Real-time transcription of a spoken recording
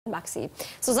Maxi.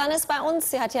 Susanne ist bei uns.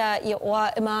 Sie hat ja ihr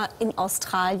Ohr immer in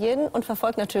Australien und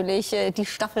verfolgt natürlich die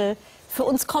Staffel für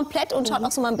uns komplett und schaut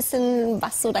auch so mal ein bisschen,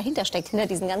 was so dahinter steckt, hinter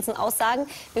diesen ganzen Aussagen.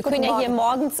 Wir können ja hier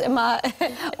morgens immer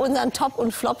unseren Top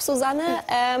und Flop, Susanne.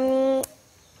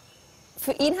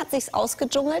 Für ihn hat sich's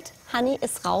ausgedschungelt. Honey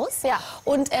ist raus. Ja.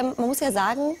 Und man muss ja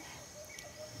sagen,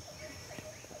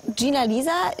 Gina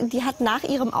Lisa, die hat nach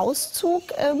ihrem Auszug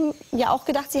ja auch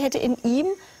gedacht, sie hätte in ihm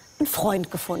einen Freund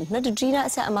gefunden. Ne? Die Gina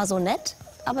ist ja immer so nett,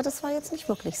 aber das war jetzt nicht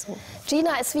wirklich so.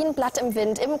 Gina ist wie ein Blatt im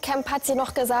Wind. Im Camp hat sie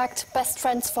noch gesagt, best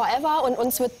friends forever und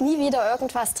uns wird nie wieder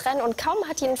irgendwas trennen. Und kaum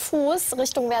hat die einen Fuß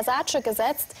Richtung Versace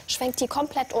gesetzt, schwenkt die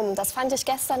komplett um. Das fand ich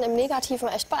gestern im Negativen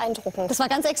echt beeindruckend. Das war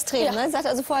ganz extrem. Ja. Ne? Sie sagt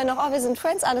also vorher noch, oh, wir sind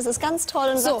Friends, alles ist ganz toll.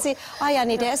 Und dann sagt sie, oh ja,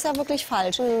 nee, der ist ja wirklich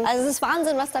falsch. Also es ist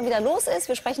Wahnsinn, was da wieder los ist.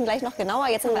 Wir sprechen gleich noch genauer.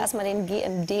 Jetzt haben wir erstmal den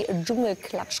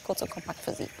GMD-Dschungelklatsch kurz und kompakt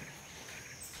für Sie.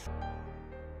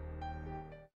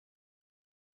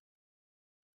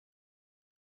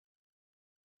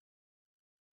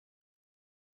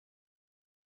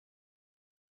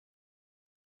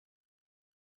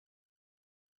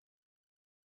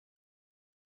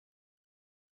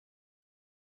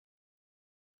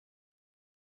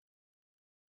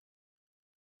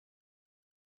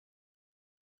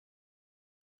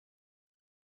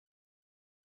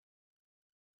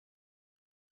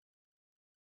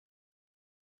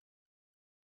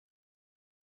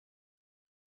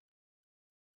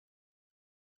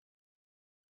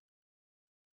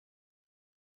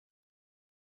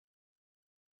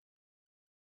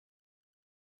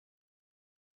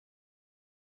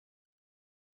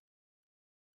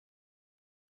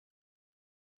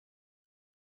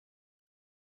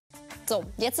 So,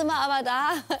 jetzt sind wir aber da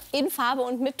in Farbe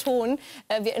und mit Ton.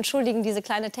 Wir entschuldigen diese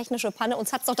kleine technische Panne.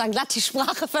 Uns hat es doch dann glatt die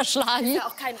Sprache verschlagen. Ist ja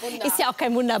auch kein Wunder. Ist ja auch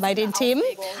kein Wunder bei den Themen.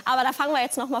 Aufregung. Aber da fangen wir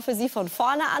jetzt noch mal für Sie von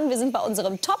vorne an. Wir sind bei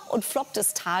unserem Top und Flop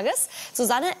des Tages.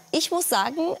 Susanne, ich muss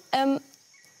sagen,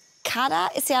 Kader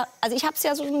ist ja, also ich habe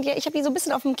die so ein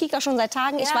bisschen auf dem Kieker schon seit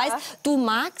Tagen. Ja. Ich weiß, du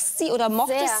magst sie oder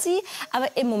mochtest Sehr. sie,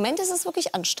 aber im Moment ist es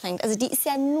wirklich anstrengend. Also die ist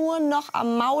ja nur noch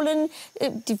am Maulen,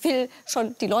 die will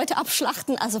schon die Leute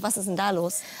abschlachten. Also was ist denn da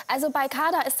los? Also bei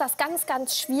Kader ist das ganz,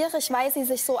 ganz schwierig, weil sie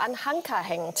sich so an Hanka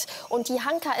hängt. Und die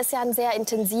Hanka ist ja ein sehr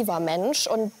intensiver Mensch.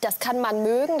 Und das kann man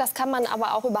mögen, das kann man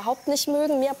aber auch überhaupt nicht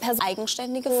mögen. Mir persönlich.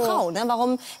 Eigenständige Frau, ne?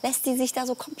 Warum lässt die sich da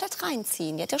so komplett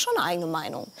reinziehen? Die hat ja schon eine eigene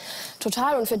Meinung.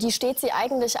 Total, und für die steht sie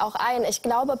eigentlich auch ein. Ich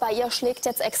glaube, bei ihr schlägt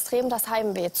jetzt extrem das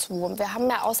Heimweh zu. Wir haben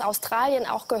ja aus Australien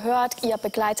auch gehört, ihr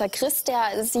Begleiter Chris,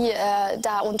 der sie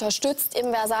da unterstützt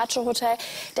im Versace Hotel,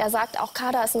 der sagt, auch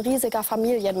Kader ist ein riesiger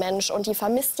Familienmensch und die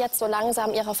vermisst jetzt so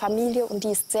langsam ihre Familie und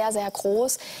die ist sehr, sehr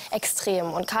groß,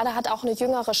 extrem. Und Kader hat auch eine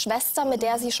jüngere Schwester, mit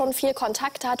der sie schon viel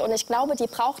Kontakt hat und ich glaube, die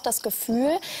braucht das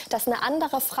Gefühl, dass eine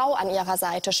andere Frau an ihrer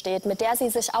Seite steht, mit der sie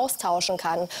sich austauschen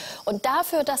kann. Und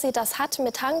dafür, dass sie das hat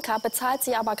mit Hanka, bezahlt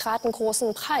sie aber gerade einen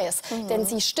großen Preis. Denn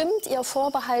sie stimmt ihr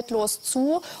vorbehaltlos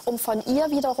zu, um von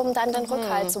ihr wiederum dann den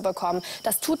Rückhalt zu bekommen.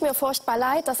 Das tut mir furchtbar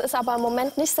leid, das ist aber im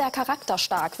Moment nicht sehr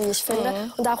charakterstark, wie ich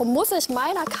finde. Und darum muss ich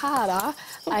meiner Kader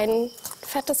ein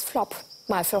fettes Flop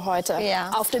mal für heute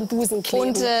auf den Busen kleben.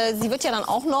 Und sie wird ja dann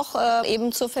auch noch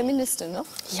eben zur Feministin, ne?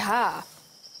 Ja.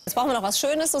 Jetzt brauchen wir noch was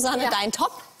Schönes, Susanne, dein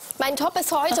Top. Mein Top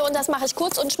ist heute, und das mache ich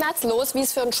kurz und schmerzlos, wie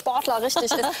es für einen Sportler richtig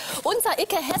ist, unser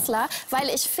Icke Hessler, weil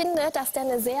ich finde, dass der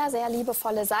eine sehr, sehr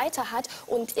liebevolle Seite hat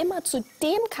und immer zu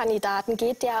dem Kandidaten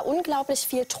geht, der unglaublich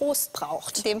viel Trost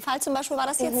braucht. In dem Fall zum Beispiel war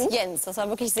das jetzt Jens. Das war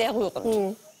wirklich sehr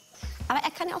rührend. Aber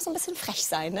er kann ja auch so ein bisschen frech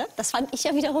sein, ne? Das fand ich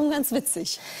ja wiederum ganz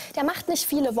witzig. Der macht nicht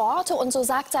viele Worte und so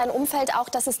sagt sein Umfeld auch,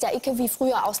 das ist der Icke wie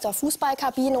früher aus der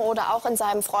Fußballkabine oder auch in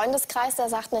seinem Freundeskreis. Der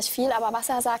sagt nicht viel, aber was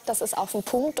er sagt, das ist auf den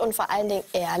Punkt und vor allen Dingen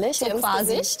ehrlich So ins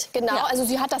quasi. Gesicht. Genau, also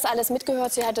sie hat das alles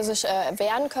mitgehört, sie hätte sich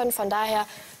wehren können. Von daher,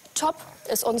 top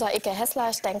ist unser Icke Hessler.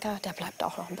 Ich denke, der bleibt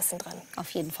auch noch ein bisschen drin.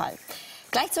 Auf jeden Fall.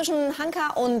 Gleich zwischen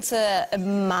Hanka und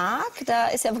Marc, da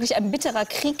ist ja wirklich ein bitterer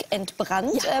Krieg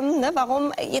entbrannt. Ja. Ne,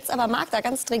 warum jetzt aber Marc da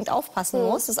ganz dringend aufpassen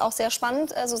muss, ist auch sehr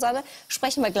spannend, Susanne,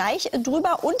 sprechen wir gleich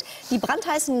drüber. Und die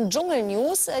brandheißen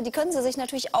Dschungel-News, die können Sie sich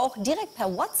natürlich auch direkt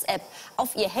per WhatsApp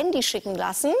auf Ihr Handy schicken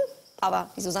lassen. Aber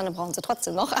die Susanne brauchen Sie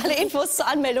trotzdem noch. Alle Infos zur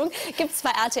Anmeldung gibt es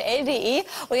bei rtl.de.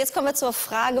 Und jetzt kommen wir zur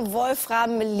Frage,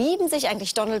 Wolfram, lieben sich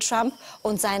eigentlich Donald Trump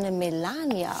und seine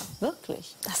Melania?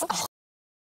 Wirklich? Das auch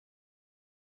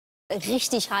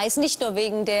richtig heiß, nicht nur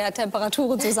wegen der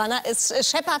Temperaturen, Susanne. Es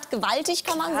scheppert gewaltig,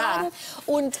 kann man sagen.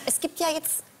 Und es gibt ja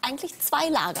jetzt eigentlich zwei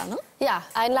Lager, ne? Ja,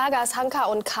 ein Lager ist Hanka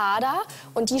und Kader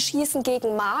und die schießen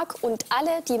gegen Marc und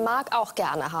alle, die Marc auch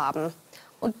gerne haben.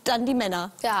 Und dann die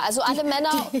Männer. Ja, also alle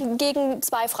Männer gegen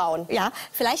zwei Frauen. Ja,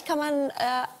 vielleicht kann man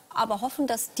aber hoffen,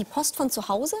 dass die Post von zu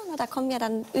Hause, na, da kommen ja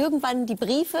dann irgendwann die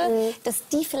Briefe, dass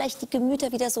die vielleicht die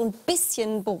Gemüter wieder so ein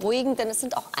bisschen beruhigen, denn es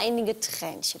sind auch einige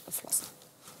Tränchen geflossen.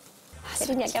 Ich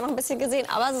hätte ihn ja gerne noch ein bisschen gesehen.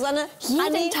 Aber Susanne,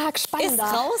 jeden Tag spannender.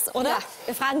 Ist raus, oder? Ja.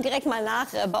 Wir fragen direkt mal nach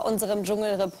bei unserem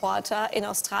Dschungelreporter in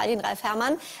Australien, Ralf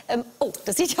Herrmann. Oh,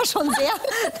 das sieht ja schon sehr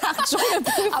nach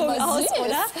Dschungelprüfung aus,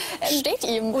 oder? Steht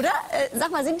ihm. Oder?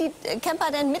 Sag mal, sind die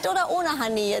Camper denn mit oder ohne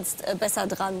Honey jetzt besser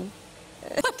dran?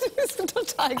 Wir sind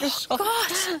total geschockt. Oh Gott.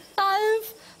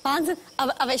 Ralf. Wahnsinn.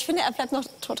 Aber ich finde, er bleibt noch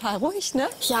total ruhig, ne?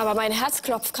 Ja, aber mein Herz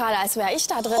klopft gerade, als wäre ich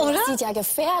da drin. Oder? Das sieht ja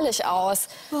gefährlich aus.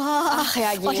 Ach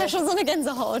ja, je. Ich habe schon so eine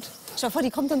Gänsehaut. Schau vor, die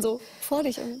kommt dann so vor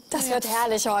dich. Das wird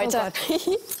herrlich heute.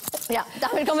 Oh ja,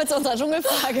 damit kommen wir zu unserer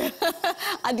Dschungelfrage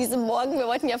an diesem Morgen. Wir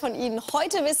wollten ja von Ihnen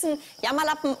heute wissen,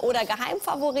 Jammerlappen oder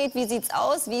Geheimfavorit, wie sieht's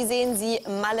aus? Wie sehen Sie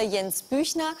Malle Jens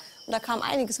Büchner? Und da kam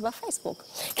einiges über Facebook.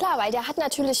 Klar, weil der hat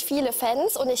natürlich viele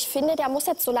Fans und ich finde, der muss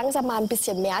jetzt so langsam mal ein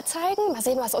bisschen mehr zeigen. Mal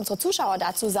sehen, was unsere Zuschauer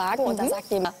dazu sagen. Und da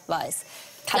sagt jemand, weiß.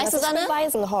 Kann das Susanne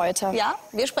beweisen heute. Ja,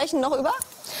 wir sprechen noch über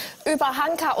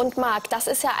Hanka und Mark. Das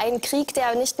ist ja ein Krieg,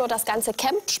 der nicht nur das ganze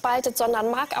Camp spaltet,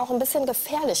 sondern Mark auch ein bisschen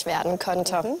gefährlich werden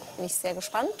könnte. Bin ich sehr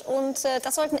gespannt. Und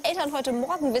das sollten Eltern heute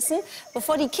Morgen wissen,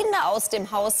 bevor die Kinder aus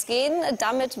dem Haus gehen.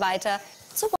 Damit weiter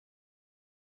zu.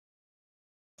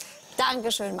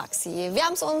 Dankeschön, Maxi. Wir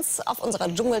haben es uns auf unserer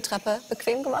Dschungeltreppe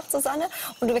bequem gemacht, Susanne.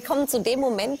 Und wir kommen zu dem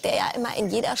Moment, der ja immer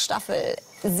in jeder Staffel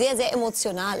sehr, sehr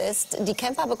emotional ist. Die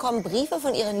Camper bekommen Briefe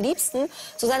von ihren Liebsten.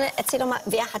 Susanne, erzähl doch mal,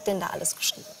 wer hat denn da alles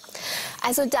geschrieben?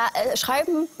 Also da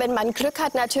schreiben, wenn man Glück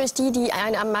hat, natürlich die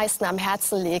einen am meisten am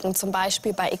Herzen liegen. Zum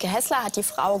Beispiel bei Ike Hessler hat die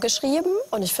Frau geschrieben.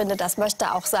 Und ich finde, das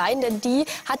möchte auch sein, denn die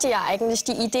hatte ja eigentlich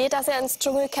die Idee, dass er ins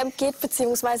Dschungelcamp geht,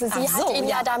 beziehungsweise sie hat ihn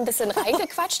ja da ein bisschen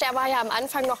reingequatscht. Er war ja am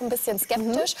Anfang noch ein bisschen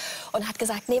skeptisch und hat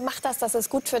gesagt, nee, mach das ist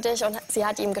gut für dich. Und sie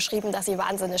hat ihm geschrieben, dass sie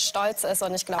wahnsinnig stolz ist.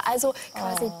 Und ich glaube, also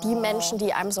quasi die Menschen,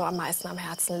 die einem so am meisten am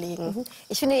Herzen liegen.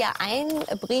 Ich finde ja, ein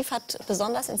Brief hat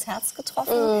besonders ins Herz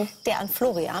getroffen, der an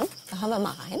Florian. Da hören wir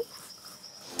mal rein.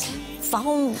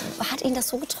 Warum hat ihn das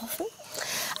so getroffen?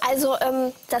 Also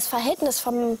das Verhältnis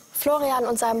von Florian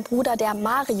und seinem Bruder, der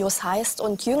Marius heißt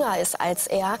und jünger ist als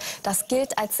er, das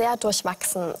gilt als sehr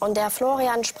durchwachsen. Und der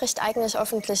Florian spricht eigentlich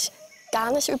öffentlich gar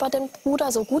nicht über den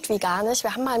Bruder, so gut wie gar nicht.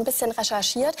 Wir haben mal ein bisschen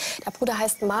recherchiert. Der Bruder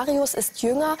heißt Marius, ist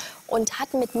jünger und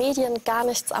hat mit Medien gar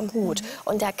nichts am Hut.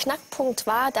 Und der Knackpunkt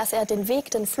war, dass er den Weg,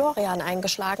 den Florian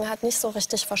eingeschlagen hat, nicht so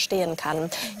richtig verstehen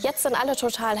kann. Jetzt sind alle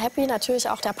total happy, natürlich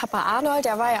auch der Papa Arnold,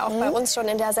 der war ja auch bei uns schon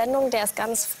in der Sendung, der ist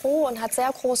ganz froh und hat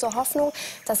sehr große Hoffnung,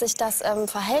 dass sich das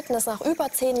Verhältnis nach über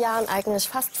 10 Jahren, eigentlich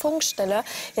fast Funkstille,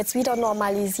 jetzt wieder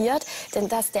normalisiert. Denn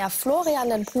dass der Florian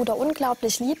den Bruder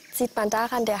unglaublich liebt, sieht man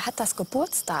daran, der hat das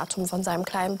Geburtsdatum von seinem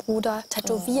kleinen Bruder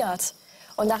tätowiert.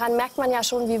 Und daran merkt man ja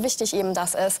schon, wie wichtig ihm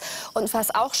das ist. Und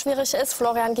was auch schwierig ist,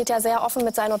 Florian geht ja sehr offen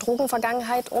mit seiner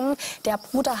Drogenvergangenheit um. Der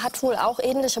Bruder hat wohl auch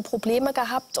ähnliche Probleme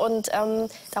gehabt. Und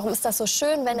darum ist das so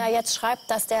schön, wenn er jetzt schreibt,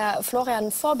 dass der Florian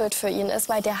ein Vorbild für ihn ist.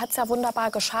 Weil der hat es ja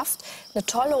wunderbar geschafft, eine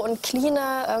tolle und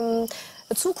cleane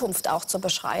Zukunft auch zu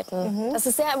beschreiten. Das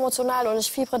ist sehr emotional und ich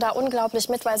fiebere da unglaublich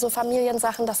mit, weil so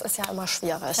Familiensachen, das ist ja immer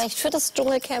schwierig. Vielleicht führt das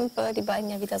Dschungelcamp die beiden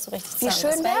ja wieder so richtig zusammen. Wie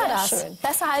schön wäre das? Schön.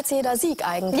 Besser als jeder Sieg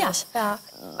eigentlich. Ja.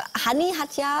 Hanni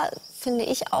hat ja, finde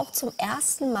ich, auch zum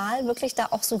ersten Mal wirklich da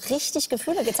auch so richtig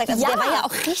Gefühle gezeigt. Also der war ja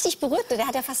auch richtig berührt. Der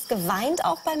hat ja fast geweint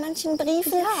auch bei manchen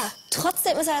Briefen. Ja.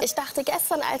 Trotzdem ist er... Ich dachte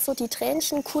gestern, als so die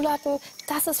Tränchen kullerten,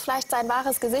 das ist vielleicht sein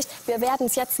wahres Gesicht. Wir werden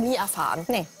es jetzt nie erfahren.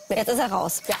 Nee, jetzt ist er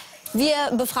raus. Ja.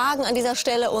 Wir befragen an dieser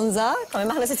Stelle unser... Komm, wir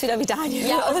machen das jetzt wieder wie Daniel.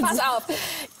 Ja, und pass auf.